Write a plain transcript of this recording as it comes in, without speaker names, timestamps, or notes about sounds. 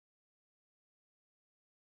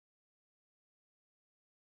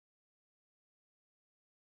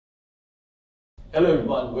Hello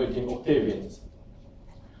everyone, we're Team Octavians.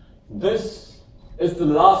 This is the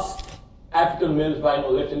last African male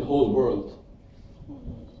rhino left in the whole world.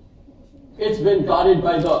 It's been guarded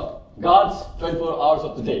by the guards 24 hours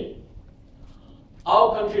of the day.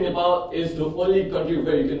 Our country, Nepal, is the only country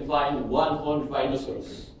where you can find one-horned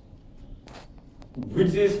rhinoceros,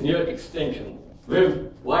 which is near extinction,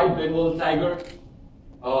 with white Bengal tiger,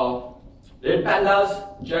 red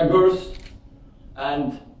pandas, jaguars,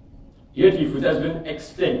 and yeti, which has been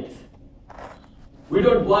extinct. We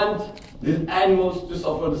don't want these animals to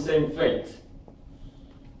suffer the same fate.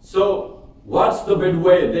 So what's the better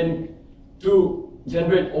way than to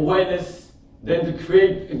generate awareness, than to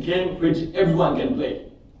create a game which everyone can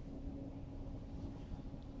play?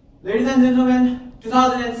 Ladies and gentlemen,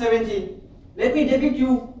 2017. Let me depict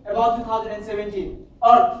you about 2017.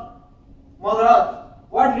 Earth, Mother Earth,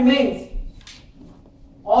 what remains?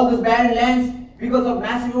 All those barren lands because of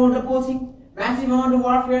massive amount of poaching, massive amount of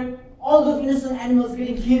warfare, all those innocent animals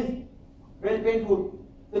getting killed. Very painful.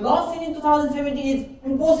 The loss seen in 2017 is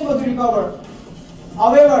impossible to recover.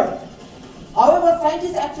 However,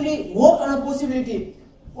 scientists actually worked on a possibility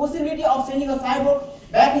of sending a cyborg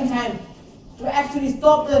back in time to actually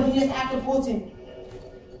stop the heinous act of poaching.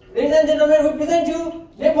 Ladies and gentlemen, we present you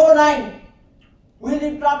Nepal 9. We will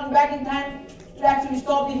be traveling back in time to actually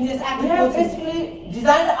stop the heinous act of poaching. We have basically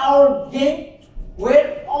designed our game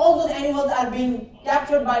where all those animals are being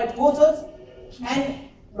captured by poachers and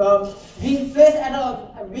being captured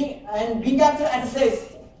at a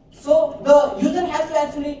place. So the user has to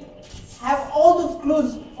actually have all those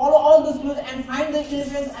clues, follow all those clues, and find the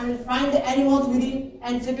elephants, find the animals within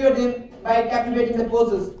and secure them by captivating the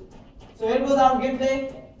poachers. So here goes our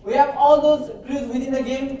gameplay. We have all those clues within the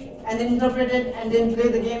game and then interpret it and then play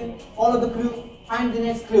the game, follow the clue, find the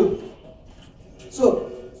next clue. So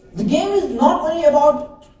the game is not only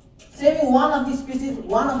about saving one of the species,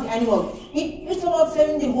 one of the animals. It's about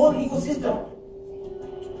saving the whole ecosystem.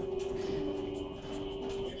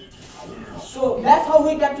 So that's how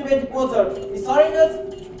we captivate the poacher. He surrenders,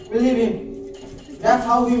 we leave him. That's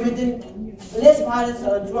how we maintain less violence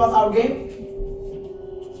throughout our game.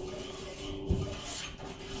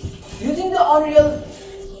 Using the Unreal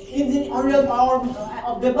Engine, Unreal power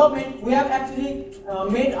of development, we have actually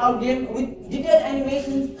made our game with detailed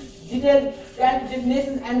animations, detailed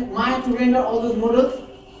definitions, and Maya to render all those models.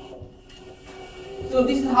 So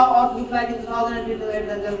this is how Earth looks like in 2015, ladies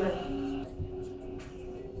and gentlemen.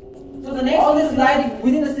 So the next all this lies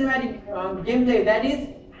within the cinematic gameplay, that is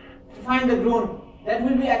to find the drone. That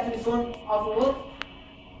will be actually shown afterwards.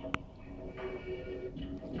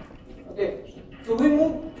 Okay, so we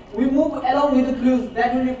move along with the clues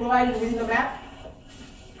that will be provided within the map.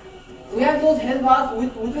 We have those health bars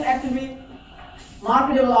which will actually be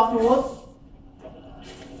marketable afterwards.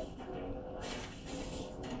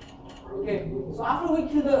 Okay, so after we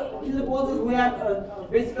kill the poachers, we have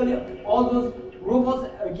basically all those robots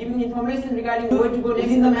giving information regarding where to go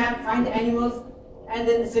next in the map, find the animals, and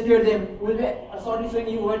then secure them. We will be shortly showing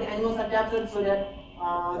you where the animals are captured so that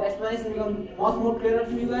the explanation becomes much more clearer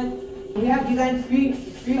to you guys. We have designed three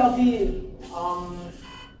of the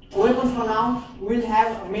weapons for now. We will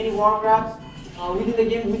have many warcrafts within the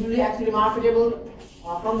game which will be actually marketable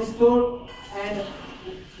from the store. And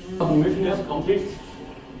the mission is complete.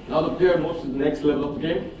 Now the player moves to the next level of the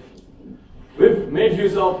game. We've made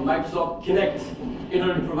use of Microsoft Kinect in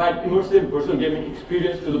order to provide immersive virtual gaming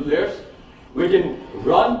experience to the players. We can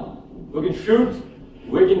run, we can shoot,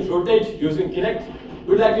 we can rotate using Kinect.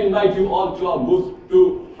 We'd like to invite you all to our booth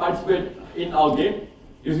to participate in our game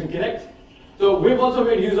using Kinect. So we've also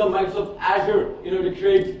made use of Microsoft Azure in order to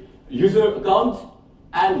create user accounts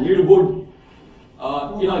and leaderboard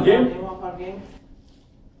in our game.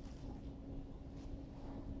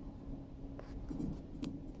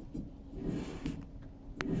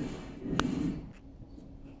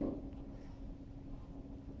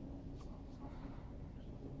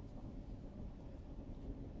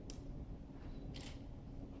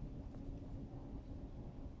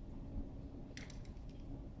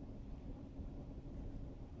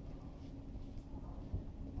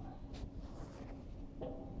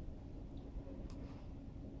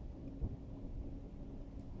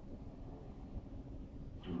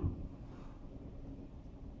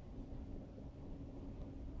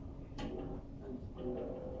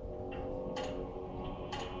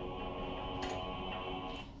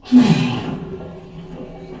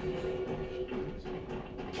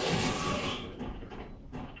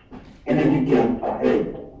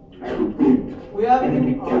 We have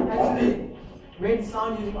actually made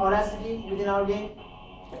sound using Audacity within our game.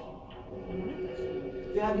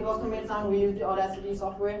 To have the custom made sound, we use the Audacity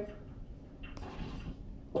software.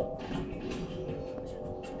 There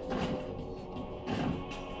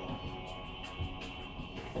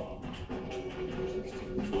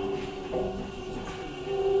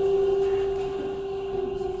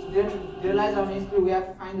lies our next clue. We have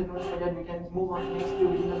to find the nodes so that we can move on to the next clue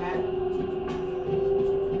within the map.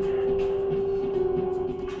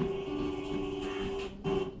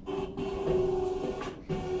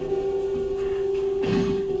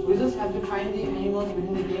 We just have to find the animals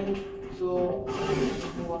within the game. So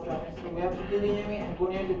let's move on to our next clue. We have to kill the enemy and go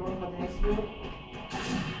near the node for the next clue.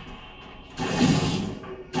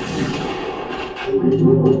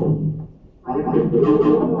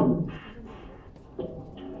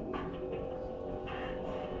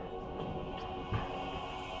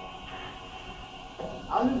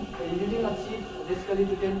 I'll be using a cheat basically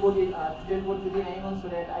to teleport to the animals so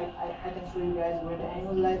that I can show you guys where the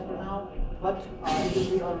animal lies for now. But it will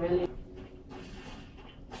be a really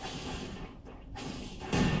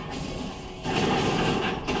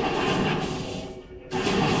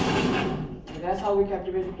that's how we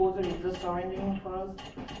captivate the poacher. He's just surrendering for us.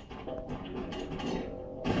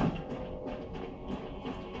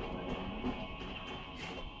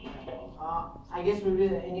 I guess we'll be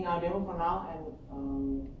ending our demo for now,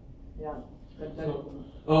 and yeah.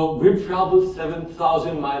 We've traveled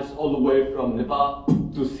 7,000 miles all the way from Nepal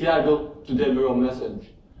to Seattle to deliver a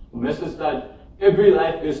message that every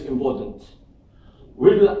life is important.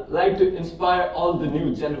 We'd like to inspire all the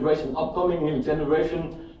new generation, upcoming new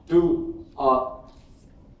generation, to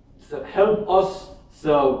help us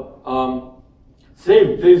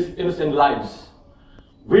save these innocent lives.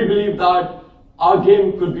 We believe that our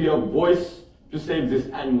game could be a voice to save these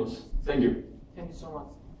animals. Thank you. Thank you so much.